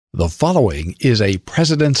The following is a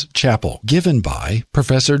President's Chapel given by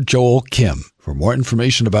Professor Joel Kim. For more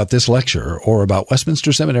information about this lecture or about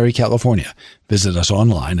Westminster Seminary, California, visit us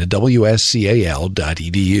online at wscal.edu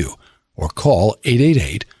or call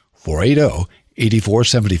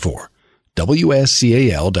 888-480-8474.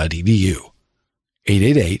 wscal.edu.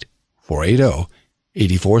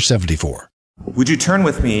 888-480-8474. Would you turn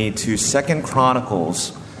with me to 2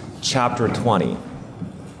 Chronicles chapter 20?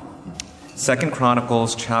 2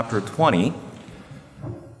 Chronicles chapter 20.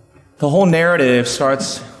 The whole narrative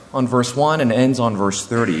starts on verse 1 and ends on verse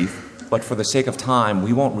 30, but for the sake of time,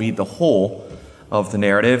 we won't read the whole of the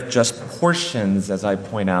narrative, just portions as I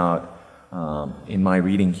point out in my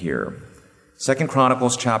reading here. 2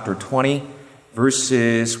 Chronicles chapter 20,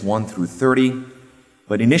 verses 1 through 30,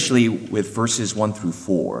 but initially with verses 1 through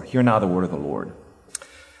 4. Hear now the word of the Lord.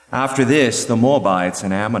 After this, the Moabites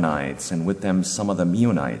and Ammonites, and with them some of the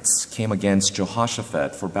Meunites, came against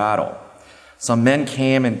Jehoshaphat for battle. Some men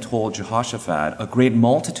came and told Jehoshaphat, "A great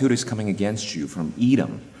multitude is coming against you from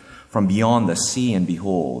Edom, from beyond the sea, and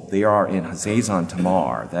behold, they are in Hazazon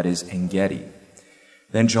Tamar," that is En-gedi.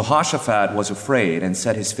 Then Jehoshaphat was afraid and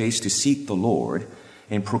set his face to seek the Lord,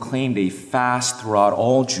 and proclaimed a fast throughout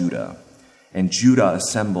all Judah. And Judah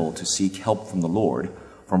assembled to seek help from the Lord.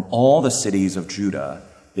 From all the cities of Judah,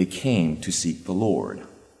 they came to seek the Lord.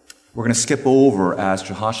 We're going to skip over as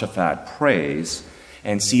Jehoshaphat prays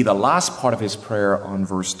and see the last part of his prayer on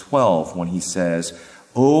verse 12 when he says,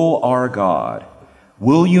 "O our God,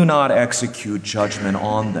 will you not execute judgment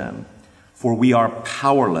on them? For we are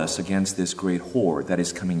powerless against this great horde that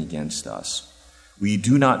is coming against us. We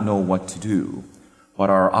do not know what to do, but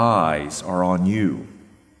our eyes are on you."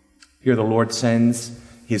 Here the Lord sends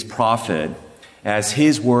his prophet. As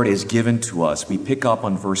his word is given to us, we pick up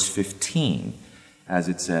on verse 15, as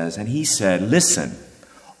it says, "And he said, 'Listen,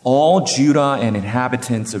 all Judah and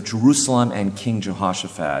inhabitants of Jerusalem and King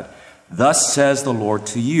Jehoshaphat, thus says the Lord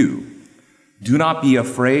to you, do not be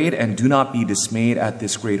afraid and do not be dismayed at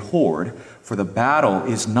this great horde, for the battle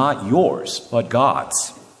is not yours, but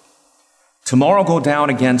God's. Tomorrow go down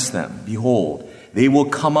against them. Behold, they will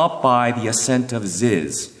come up by the ascent of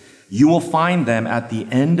Ziz. You will find them at the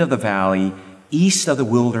end of the valley, east of the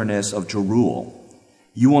wilderness of Jeruel.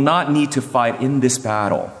 You will not need to fight in this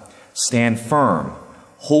battle. Stand firm,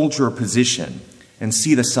 hold your position, and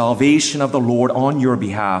see the salvation of the Lord on your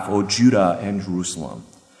behalf, O Judah and Jerusalem.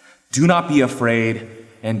 Do not be afraid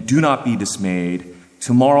and do not be dismayed.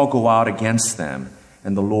 Tomorrow go out against them,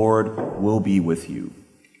 and the Lord will be with you."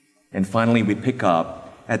 And finally, we pick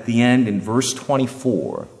up at the end in verse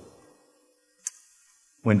 24.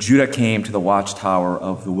 When Judah came to the watchtower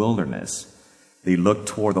of the wilderness, they looked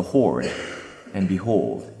toward the horde, and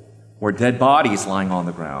behold, were dead bodies lying on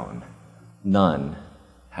the ground. None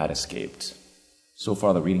had escaped. So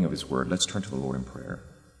far, the reading of his word. Let's turn to the Lord in prayer.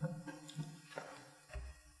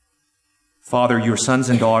 Father, your sons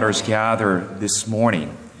and daughters gather this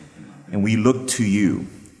morning, and we look to you.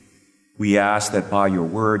 We ask that by your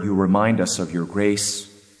word you remind us of your grace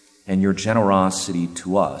and your generosity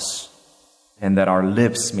to us, and that our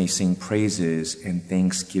lips may sing praises and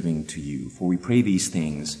thanksgiving to you. For we pray these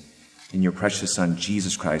things in your precious Son,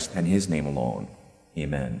 Jesus Christ, and his name alone.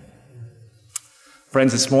 Amen.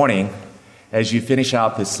 Friends, this morning, as you finish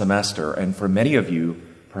out this semester, and for many of you,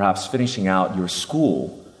 perhaps finishing out your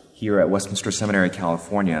school here at Westminster Seminary,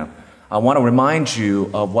 California, I want to remind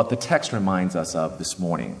you of what the text reminds us of this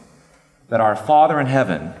morning, that our Father in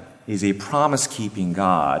heaven is a promise-keeping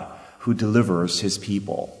God who delivers his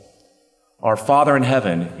people. Our Father in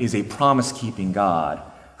heaven is a promise-keeping God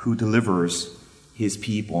who delivers his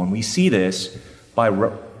people. And we see this by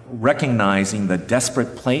recognizing the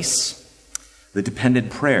desperate place, the dependent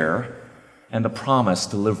prayer, and the promised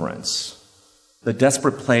deliverance. The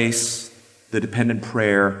desperate place, the dependent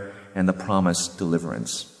prayer, and the promised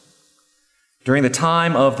deliverance. During the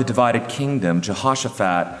time of the divided kingdom,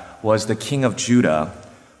 Jehoshaphat was the king of Judah,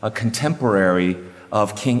 a contemporary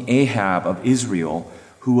of King Ahab of Israel,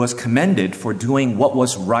 who was commended for doing what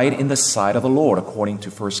was right in the sight of the Lord, according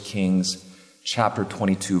to 1 Kings chapter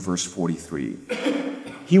 22, verse 43.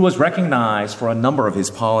 He was recognized for a number of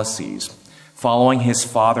his policies, following his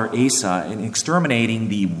father Asa in exterminating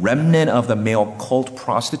the remnant of the male cult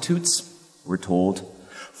prostitutes, we're told,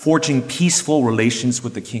 forging peaceful relations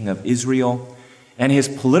with the king of Israel, and his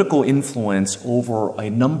political influence over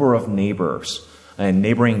a number of neighbors and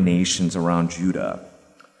neighboring nations around Judah.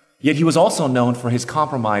 Yet he was also known for his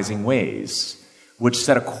compromising ways, which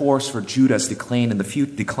set a course for Judah's decline in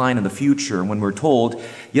the future, when we're told,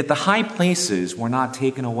 "Yet the high places were not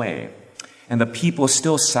taken away, and the people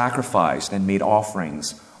still sacrificed and made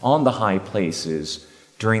offerings on the high places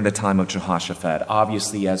during the time of Jehoshaphat.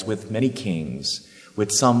 Obviously, as with many kings,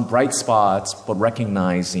 with some bright spots, but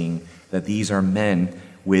recognizing that these are men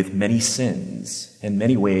with many sins, in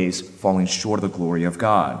many ways falling short of the glory of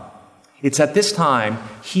God. It's at this time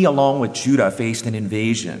he, along with Judah, faced an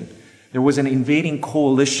invasion. There was an invading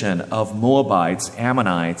coalition of Moabites,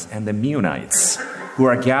 Ammonites, and the Meunites who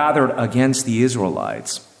are gathered against the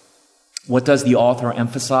Israelites. What does the author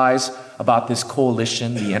emphasize about this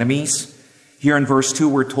coalition, the enemies? Here in verse 2,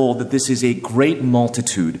 we're told that this is a great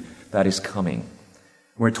multitude that is coming.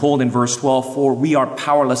 We're told in verse 12, for we are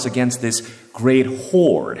powerless against this great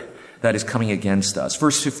horde that is coming against us.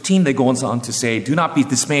 Verse 15, they go on to say, do not be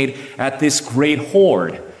dismayed at this great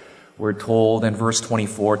horde. We're told, and verse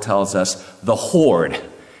 24 tells us, the horde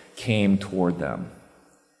came toward them.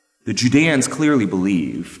 The Judeans clearly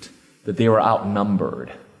believed that they were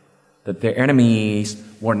outnumbered, that their enemies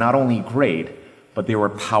were not only great, but they were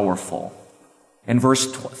powerful. And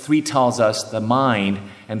verse 3 tells us the mind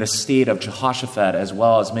and the state of Jehoshaphat, as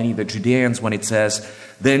well as many of the Judeans, when it says,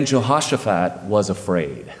 then Jehoshaphat was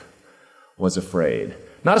afraid.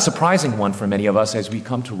 Not a surprising one for many of us as we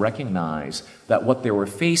come to recognize that what they were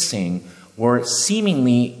facing were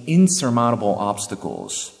seemingly insurmountable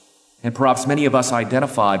obstacles. And perhaps many of us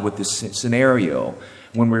identified with this scenario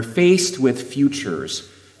when we're faced with futures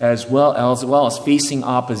as well as facing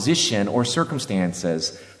opposition or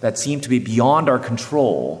circumstances that seem to be beyond our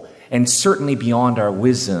control and certainly beyond our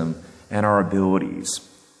wisdom and our abilities.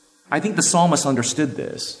 I think the psalmist understood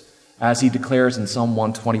this as he declares in Psalm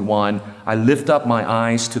 121, I lift up my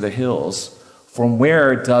eyes to the hills. From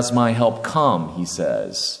where does my help come, he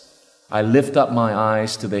says. I lift up my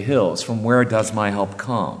eyes to the hills. From where does my help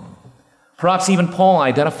come? Perhaps even Paul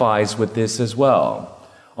identifies with this as well.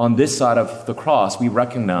 On this side of the cross, we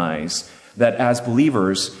recognize that as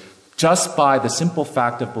believers, just by the simple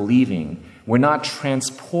fact of believing, we're not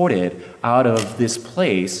transported out of this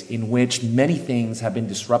place in which many things have been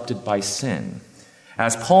disrupted by sin.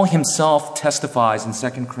 As Paul himself testifies in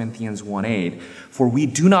 2 Corinthians 1:8, for we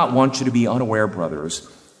do not want you to be unaware, brothers,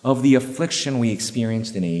 of the affliction we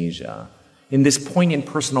experienced in Asia. In this poignant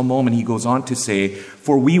personal moment, he goes on to say,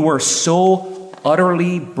 for we were so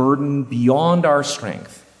utterly burdened beyond our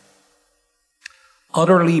strength,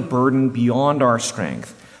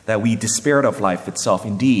 that we despaired of life itself.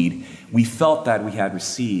 Indeed, we felt that we had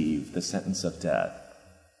received the sentence of death.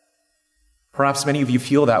 Perhaps many of you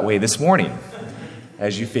feel that way this morning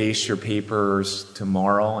as you face your papers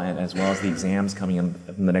tomorrow and as well as the exams coming in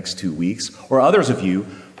the next 2 weeks. Or others of you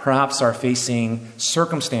perhaps are facing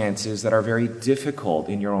circumstances that are very difficult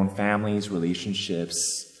in your own families,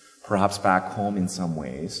 relationships, perhaps back home in some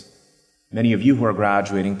ways. Many of you who are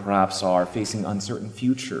graduating perhaps are facing uncertain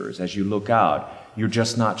futures. As you look out, you're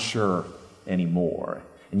just not sure anymore.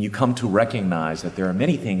 And you come to recognize that there are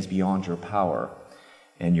many things beyond your power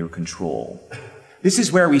and your control. This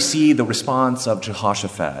is where we see the response of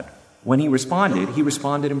Jehoshaphat. When he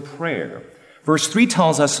responded in prayer. Verse 3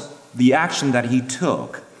 tells us the action that he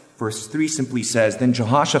took. Verse 3 simply says, then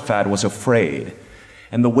Jehoshaphat was afraid.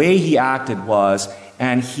 And the way he acted was,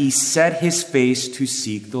 and he set his face to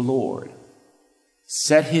seek the Lord.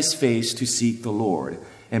 Set his face to seek the Lord,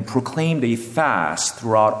 and proclaimed a fast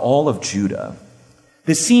throughout all of Judah.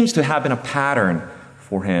 This seems to have been a pattern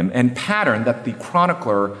for him, and pattern that the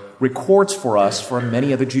chronicler records for us for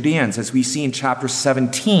many of the Judeans. As we see in chapter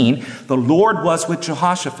 17, the Lord was with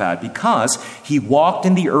Jehoshaphat because he walked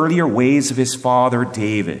in the earlier ways of his father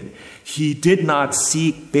David. He did not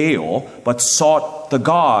seek Baal, but sought the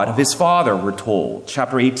God of his father, we're told.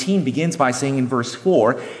 Chapter 18 begins by saying in verse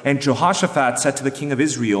 4, and Jehoshaphat said to the king of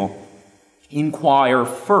Israel, inquire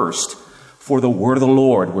first for the word of the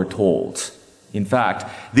Lord, we're told. In fact,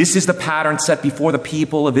 this is the pattern set before the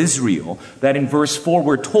people of Israel, that in verse 4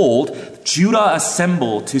 we're told, Judah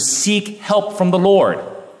assembled to seek help from the Lord.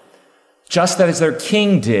 Just as their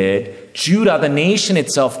king did, Judah, the nation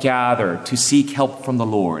itself, gathered to seek help from the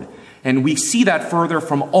Lord. And we see that further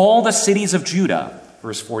from all the cities of Judah.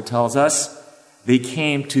 Verse 4 tells us, they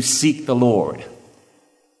came to seek the Lord.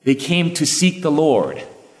 They came to seek the Lord.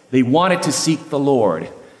 They wanted to seek the Lord.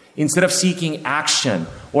 Instead of seeking action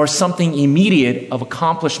or something immediate of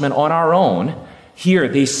accomplishment on our own, here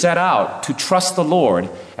they set out to trust the Lord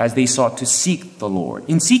as they sought to seek the Lord.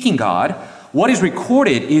 In seeking God, what is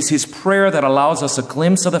recorded is his prayer that allows us a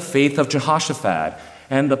glimpse of the faith of Jehoshaphat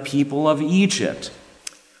and the people of Egypt.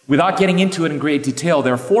 Without getting into it in great detail,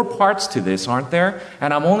 there are 4 parts to this, aren't there?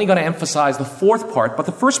 And I'm only going to emphasize the 4th part, but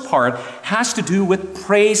the first part has to do with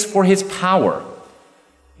praise for his power.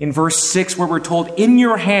 In verse 6, where we're told, in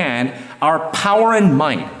your hand are power and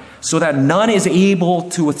might. so that none is able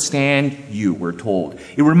to withstand you, we're told.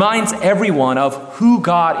 It reminds everyone of who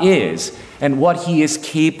God is and what he is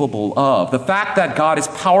capable of. The fact that God is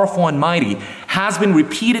powerful and mighty has been a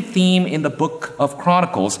repeated theme in the book of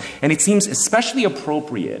Chronicles, and it seems especially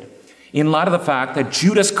appropriate in light of the fact that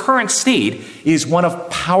Judah's current state is one of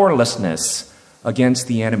powerlessness against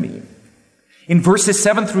the enemy. In verses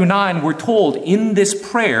 7 through 9, we're told in this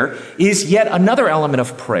prayer is yet another element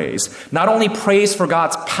of praise. Not only praise for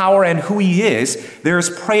God's power and who he is, there's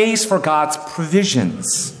praise for God's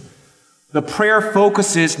provisions. The prayer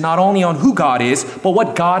focuses not only on who God is, but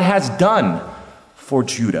what God has done for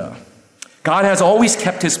Judah. God has always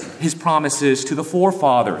kept his promises to the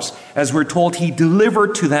forefathers. As we're told, he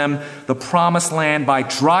delivered to them the promised land by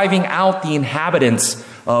driving out the inhabitants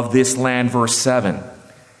of this land, verse 7.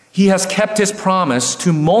 He has kept his promise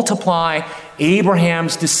to multiply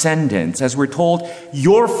Abraham's descendants, as we're told,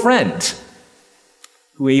 your friend,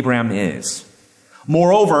 who Abraham is.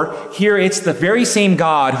 Moreover, here it's the very same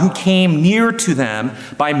God who came near to them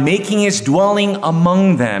by making his dwelling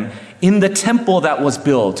among them in the temple that was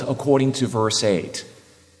built, according to verse 8.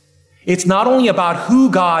 It's not only about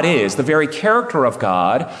who God is, the very character of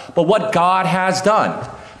God, but what God has done.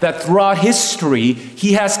 That throughout history,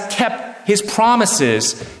 he has kept his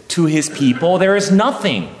promises to his people. There is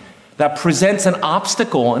nothing that presents an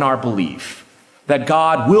obstacle in our belief that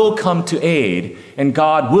God will come to aid and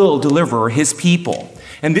God will deliver his people.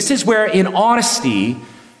 And this is where, in honesty,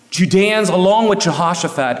 Judeans, along with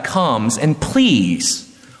Jehoshaphat, comes and pleads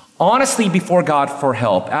honestly before God for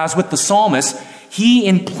help. As with the psalmist, he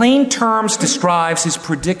in plain terms describes his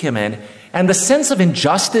predicament and the sense of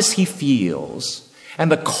injustice he feels,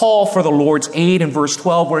 and the call for the Lord's aid in verse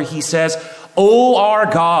 12, where he says, O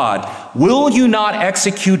our God, will you not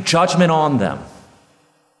execute judgment on them?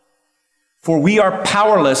 For we are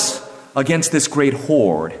powerless against this great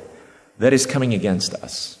horde that is coming against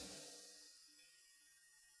us.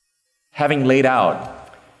 Having laid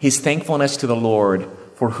out his thankfulness to the Lord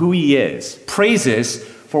for who he is, praises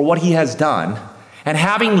for what he has done, and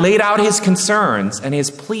having laid out his concerns and his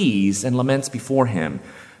pleas and laments before him,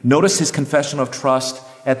 notice his confession of trust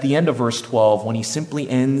at the end of verse 12 when he simply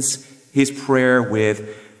ends his prayer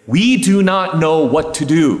with, we do not know what to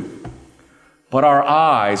do, but our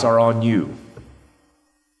eyes are on you.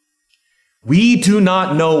 We do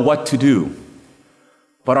not know what to do,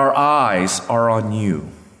 but our eyes are on you.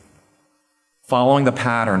 Following the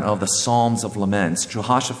pattern of the Psalms of Laments,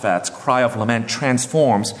 Jehoshaphat's cry of lament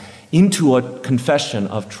transforms into a confession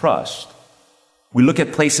of trust. We look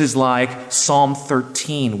at places like Psalm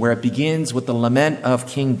 13, where it begins with the lament of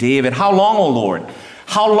King David. How long, O Lord?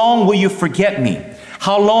 How long will you forget me?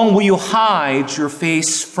 How long will you hide your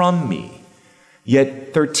face from me?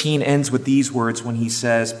 Yet 13 ends with these words when he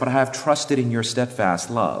says, but I have trusted in your steadfast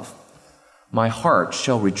love. My heart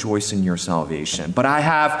shall rejoice in your salvation. But I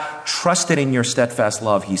have trusted in your steadfast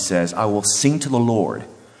love, he says. I will sing to the Lord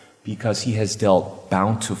because he has dealt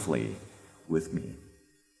bountifully with me.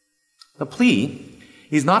 The plea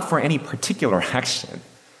is not for any particular action.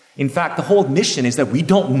 In fact, the whole mission is that we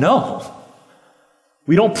don't know.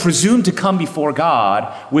 We don't presume to come before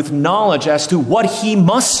God with knowledge as to what he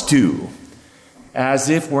must do, as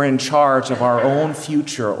if we're in charge of our own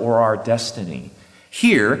future or our destiny.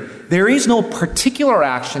 Here, there is no particular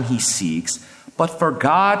action he seeks, but for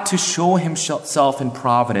God to show himself in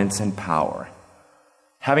providence and power.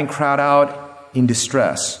 Having cried out in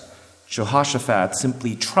distress, Jehoshaphat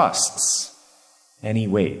simply trusts and he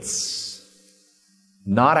waits.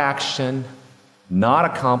 Not action, not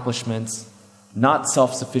accomplishments, not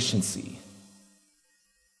self-sufficiency,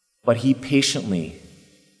 but he patiently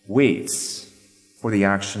waits for the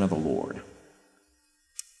action of the Lord.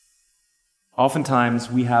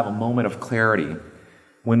 Oftentimes, we have a moment of clarity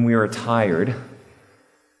when we are tired,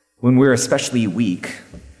 when we're especially weak,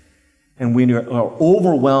 and we are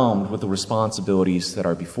overwhelmed with the responsibilities that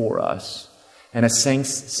are before us, and a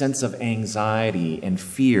sense of anxiety and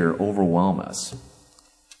fear overwhelm us.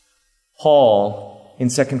 Paul, in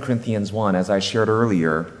 2 Corinthians 1, as I shared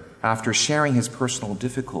earlier, after sharing his personal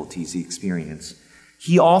difficulties he experienced,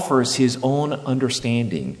 he offers his own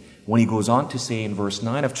understanding when he goes on to say in verse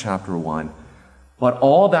 9 of chapter 1, but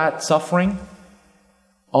all that suffering,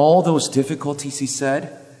 all those difficulties, he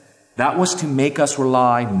said, that was to make us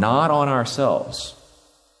rely not on ourselves,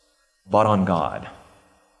 but on God.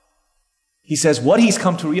 He says what he's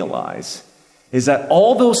come to realize is that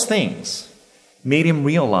all those things made him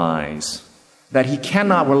realize that he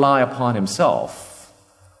cannot rely upon himself,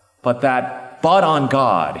 but on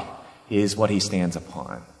God is what he stands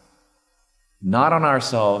upon. Not on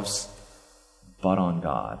ourselves, but on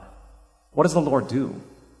God. What does the Lord do?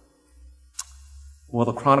 Well,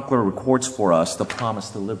 the chronicler records for us the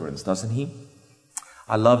promised deliverance, doesn't he?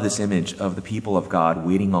 I love this image of the people of God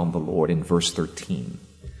waiting on the Lord in verse 13.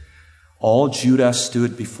 All Judah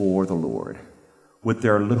stood before the Lord with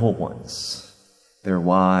their little ones, their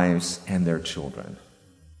wives, and their children.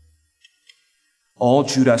 All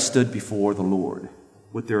Judah stood before the Lord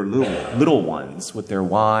with their little ones, with their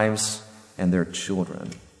wives and their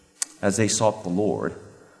children. As they sought the word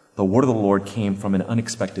of the Lord came from an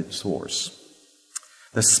unexpected source.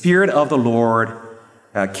 The Spirit of the Lord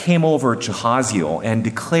came over Jehaziel and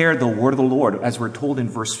declared the word of the Lord, as we're told in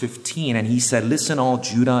verse 15. And he said, "Listen, all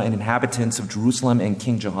Judah and inhabitants of Jerusalem and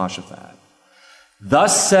King Jehoshaphat.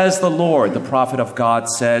 Thus says the Lord," the prophet of God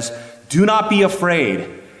says, "do not be afraid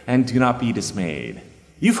and do not be dismayed."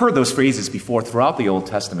 You've heard those phrases before throughout the Old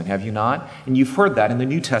Testament, have you not? And you've heard that in the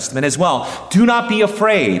New Testament as well. Do not be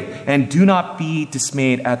afraid and do not be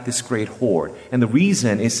dismayed at this great horde. And the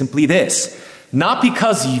reason is simply this: not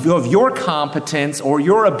because of your competence or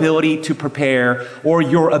your ability to prepare or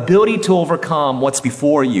your ability to overcome what's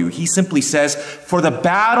before you. He simply says, for the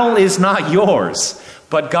battle is not yours,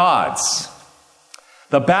 but God's.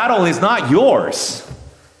 The battle is not yours,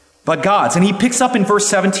 but God's. And he picks up in verse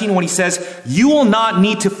 17 when he says, you will not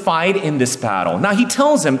need to fight in this battle. Now he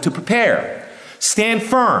tells them to prepare. Stand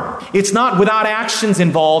firm. It's not without actions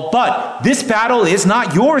involved, but this battle is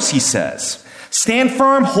not yours, he says. Stand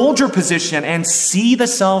firm, hold your position, and see the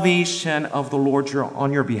salvation of the Lord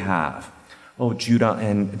on your behalf, O Judah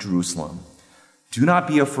and Jerusalem. Do not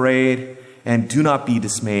be afraid and do not be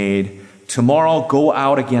dismayed. Tomorrow go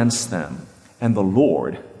out against them, and the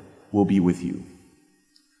Lord will be with you.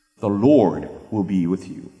 The Lord will be with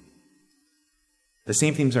you. The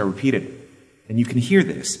same themes are repeated, and you can hear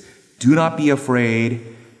this. Do not be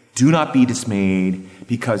afraid, do not be dismayed,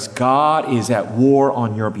 because God is at war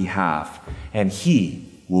on your behalf, and he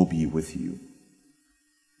will be with you.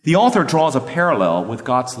 The author draws a parallel with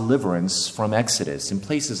God's deliverance from Exodus in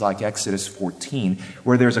places like Exodus 14,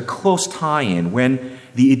 where there's a close tie-in when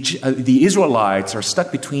the Israelites are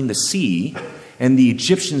stuck between the sea and the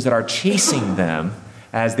Egyptians that are chasing them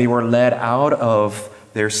as they were led out of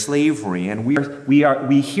their slavery. And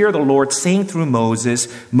we hear the Lord saying through Moses,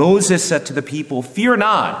 Moses said to the people, fear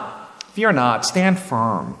not, stand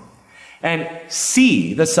firm, and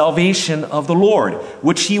see the salvation of the Lord,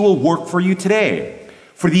 which he will work for you today.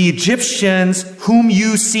 For the Egyptians whom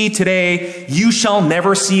you see today, you shall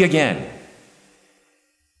never see again.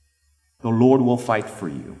 The Lord will fight for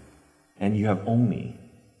you, and you have only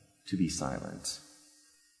to be silent.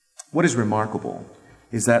 What is remarkable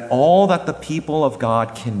is that all that the people of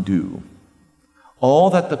God can do,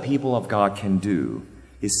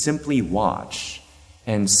 is simply watch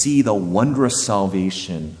and see the wondrous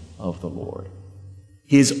salvation of the Lord.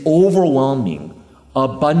 His overwhelming,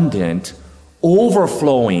 abundant,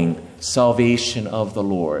 overflowing salvation of the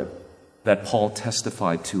Lord that Paul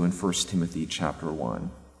testified to in 1 Timothy chapter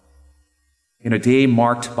 1. In a day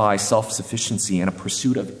marked by self-sufficiency and a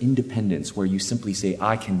pursuit of independence where you simply say,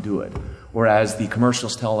 I can do it, or as the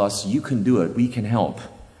commercials tell us, you can do it, we can help.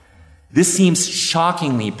 This seems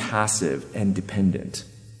shockingly passive and dependent.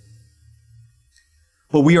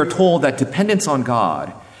 But we are told that dependence on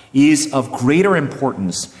God is of greater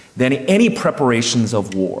importance than any preparations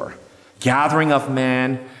of war, gathering of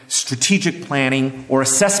men, strategic planning, or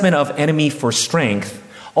assessment of enemy for strength.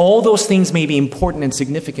 All those things may be important and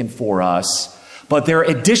significant for us, but they're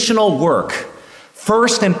additional work,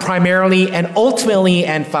 first and primarily and ultimately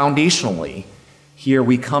and foundationally. Here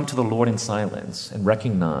we come to the Lord in silence and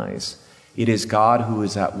recognize it is God who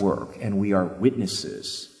is at work, and we are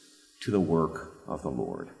witnesses to the work of the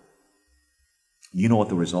Lord. You know what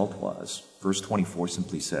the result was. Verse 24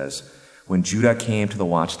 simply says, when Judah came to the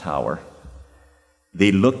watchtower,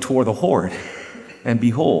 they looked toward the horde, and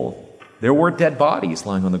behold, there were dead bodies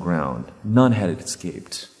lying on the ground. None had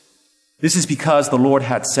escaped. This is because the Lord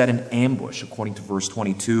had set an ambush, according to verse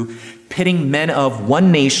 22, pitting men of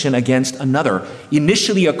one nation against another,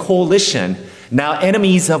 initially a coalition, now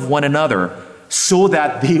enemies of one another, so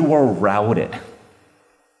that they were routed.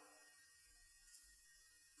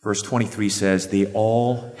 Verse 23 says, they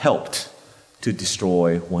all helped to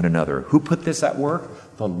destroy one another. Who put this at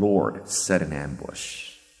work? The Lord set an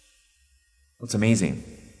ambush. What's amazing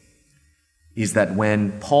is that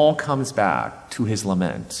when Paul comes back to his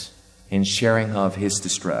lament and sharing of his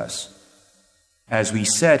distress, as we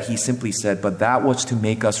said, he simply said, but that was to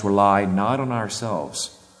make us rely not on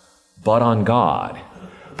ourselves, but on God.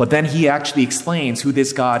 But then he actually explains who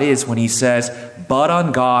this God is when he says, but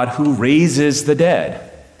on God who raises the dead.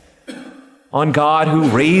 On God who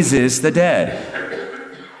raises the dead.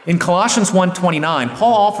 In Colossians 1:29,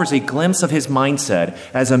 Paul offers a glimpse of his mindset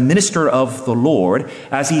as a minister of the Lord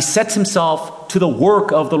as he sets himself to the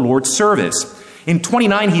work of the Lord's service. In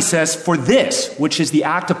 29, he says, "For this," which is the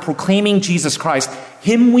act of proclaiming Jesus Christ,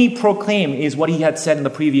 "Him we proclaim," is what he had said in the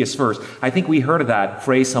previous verse. I think we heard of that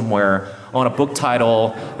phrase somewhere on a book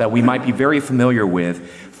title that we might be very familiar with.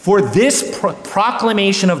 "For this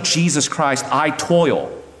proclamation of Jesus Christ, I toil,"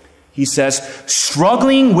 he says,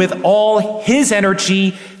 "struggling with all his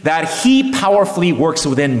energy that he powerfully works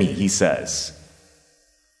within me," he says.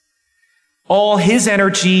 All his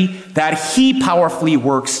energy that he powerfully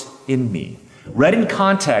works in me. Read in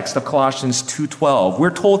context of Colossians 2:12, we're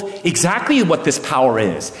told exactly what this power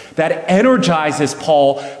is that energizes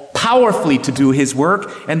Paul powerfully to do his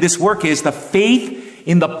work, and this work is the faith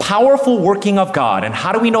in the powerful working of God. And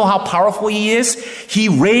how do we know how powerful he is? He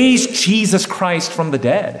raised Jesus Christ from the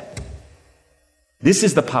dead. This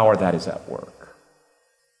is the power that is at work.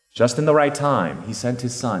 Just in the right time, he sent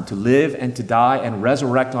his Son to live and to die and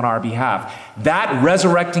resurrect on our behalf. That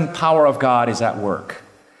resurrecting power of God is at work.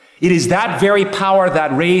 It is that very power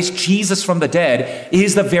that raised Jesus from the dead. It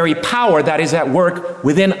is the very power that is at work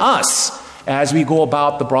within us as we go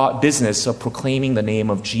about the broad business of proclaiming the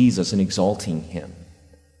name of Jesus and exalting him.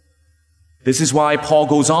 This is why Paul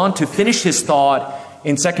goes on to finish his thought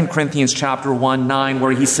in 2 Corinthians chapter 1:9,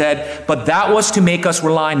 where he said, "But that was to make us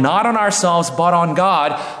rely not on ourselves, but on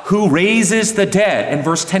God, who raises the dead." And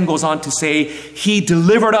verse 10 goes on to say, "He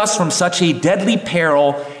delivered us from such a deadly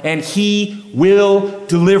peril, and he will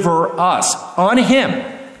deliver us." On him,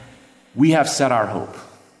 we have set our hope.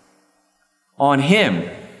 On him,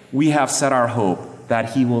 we have set our hope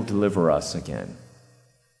that he will deliver us again.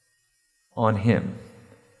 On him,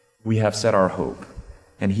 we have set our hope,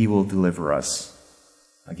 and he will deliver us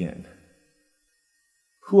again.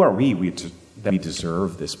 Who are we that we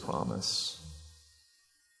deserve this promise?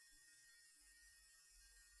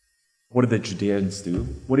 What did the Judeans do?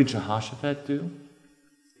 What did Jehoshaphat do?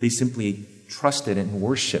 They simply trusted and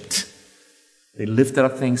worshiped. They lifted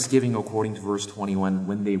up thanksgiving according to verse 21.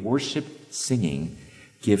 When they worshiped, singing,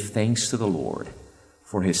 "Give thanks to the Lord,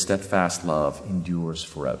 for his steadfast love endures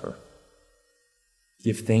forever."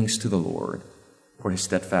 Give thanks to the Lord, for his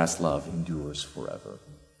steadfast love endures forever.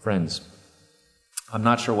 Friends, I'm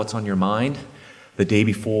not sure what's on your mind the day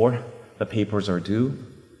before the papers are due,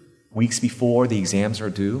 weeks before the exams are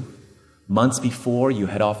due, months before you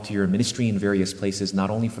head off to your ministry in various places, not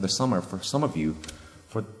only for the summer, for some of you,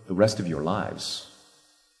 for the rest of your lives.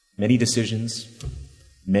 Many decisions,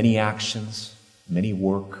 many actions, many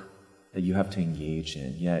work that you have to engage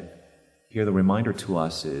in. Yet, here the reminder to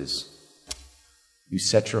us is you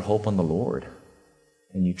set your hope on the Lord,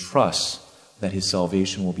 and you trust that his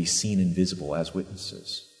salvation will be seen and visible as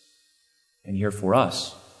witnesses. And here for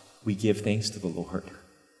us, we give thanks to the Lord.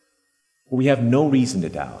 For we have no reason to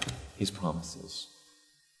doubt his promises.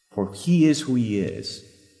 For he is who he is,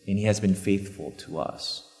 and he has been faithful to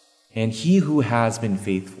us. And he who has been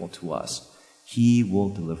faithful to us, he will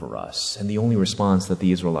deliver us. And the only response that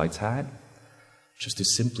the Israelites had, just to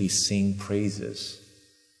simply sing praises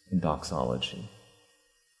in doxology.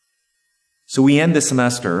 So we end the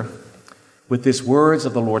semester with these words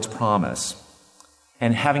of the Lord's promise.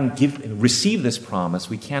 And having received this promise,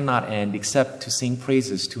 we cannot end except to sing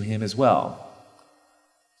praises to him as well.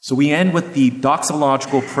 So we end with the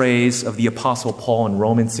doxological praise of the Apostle Paul in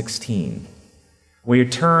Romans 16, where he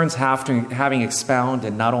turns after having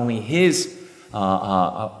expounded not only his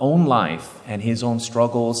own life and his own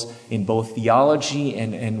struggles in both theology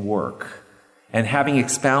and work, and having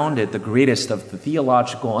expounded the greatest of the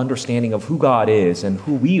theological understanding of who God is and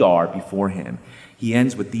who we are before him, he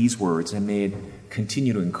ends with these words and may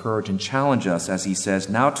continue to encourage and challenge us as he says,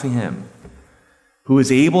 "Now to him who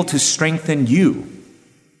is able to strengthen you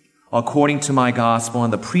according to my gospel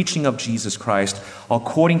and the preaching of Jesus Christ,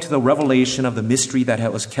 according to the revelation of the mystery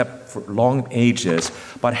that was kept for long ages,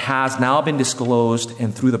 but has now been disclosed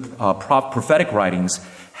and through the prophetic writings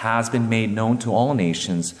has been made known to all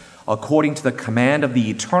nations, according to the command of the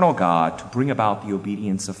eternal God to bring about the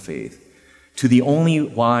obedience of faith. To the only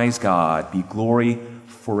wise God be glory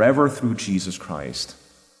forever through Jesus Christ.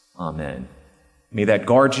 Amen." May that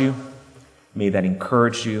guard you. May that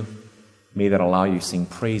encourage you. May that allow you to sing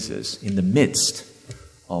praises in the midst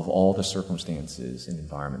of all the circumstances and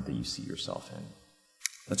environment that you see yourself in.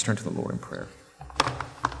 Let's turn to the Lord in prayer.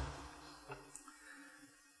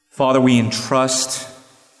 Father, we entrust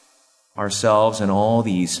ourselves and all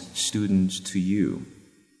these students to you.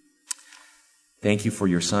 Thank you for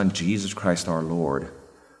your Son, Jesus Christ our Lord,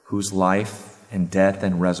 whose life and death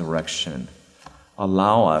and resurrection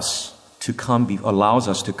allow us allows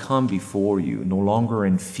us to come before you, no longer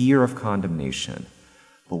in fear of condemnation,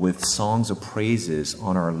 but with songs of praises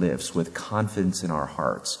on our lips, with confidence in our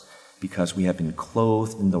hearts, because we have been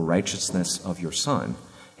clothed in the righteousness of your Son,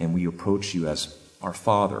 and we approach you as our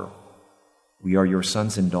Father. We are your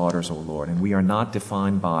sons and daughters, O Lord, and we are not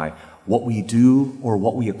defined by what we do or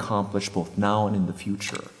what we accomplish both now and in the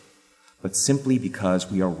future, but simply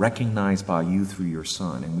because we are recognized by you through your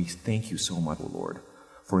Son, and we thank you so much, O Lord,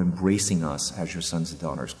 for embracing us as your sons and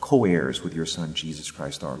daughters, co-heirs with your Son, Jesus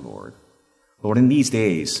Christ our Lord. Lord, in these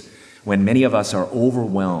days, when many of us are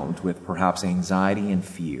overwhelmed with perhaps anxiety and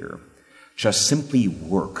fear, just simply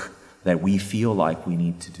work that we feel like we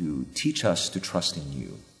need to do, teach us to trust in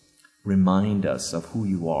you. Remind us of who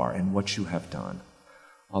you are and what you have done.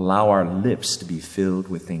 Allow our lips to be filled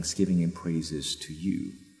with thanksgiving and praises to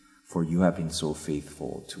you, for you have been so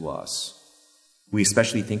faithful to us. We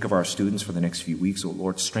especially think of our students for the next few weeks. O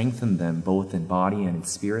Lord, strengthen them both in body and in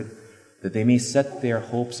spirit, that they may set their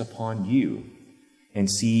hopes upon you and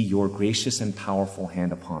see your gracious and powerful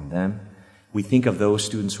hand upon them. We think of those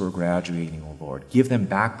students who are graduating, O Lord. Give them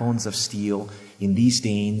backbones of steel in these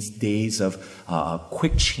days of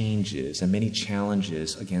quick changes and many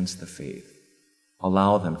challenges against the faith.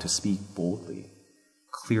 Allow them to speak boldly,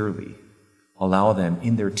 clearly. Allow them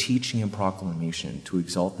in their teaching and proclamation to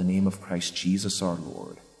exalt the name of Christ Jesus our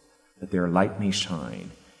Lord, that their light may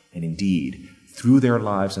shine, and indeed, through their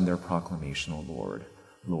lives and their proclamation, O Lord,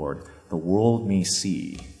 the world may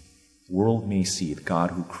see the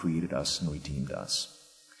God who created us and redeemed us.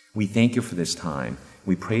 We thank you for this time.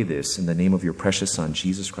 We pray this in the name of your precious Son,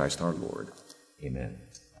 Jesus Christ our Lord. Amen.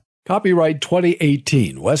 Copyright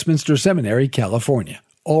 2018, Westminster Seminary, California.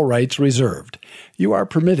 All rights reserved. You are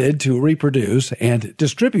permitted to reproduce and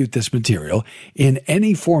distribute this material in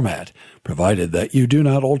any format, provided that you do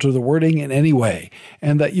not alter the wording in any way,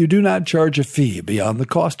 and that you do not charge a fee beyond the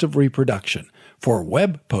cost of reproduction. For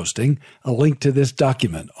web posting, a link to this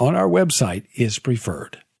document on our website is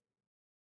preferred.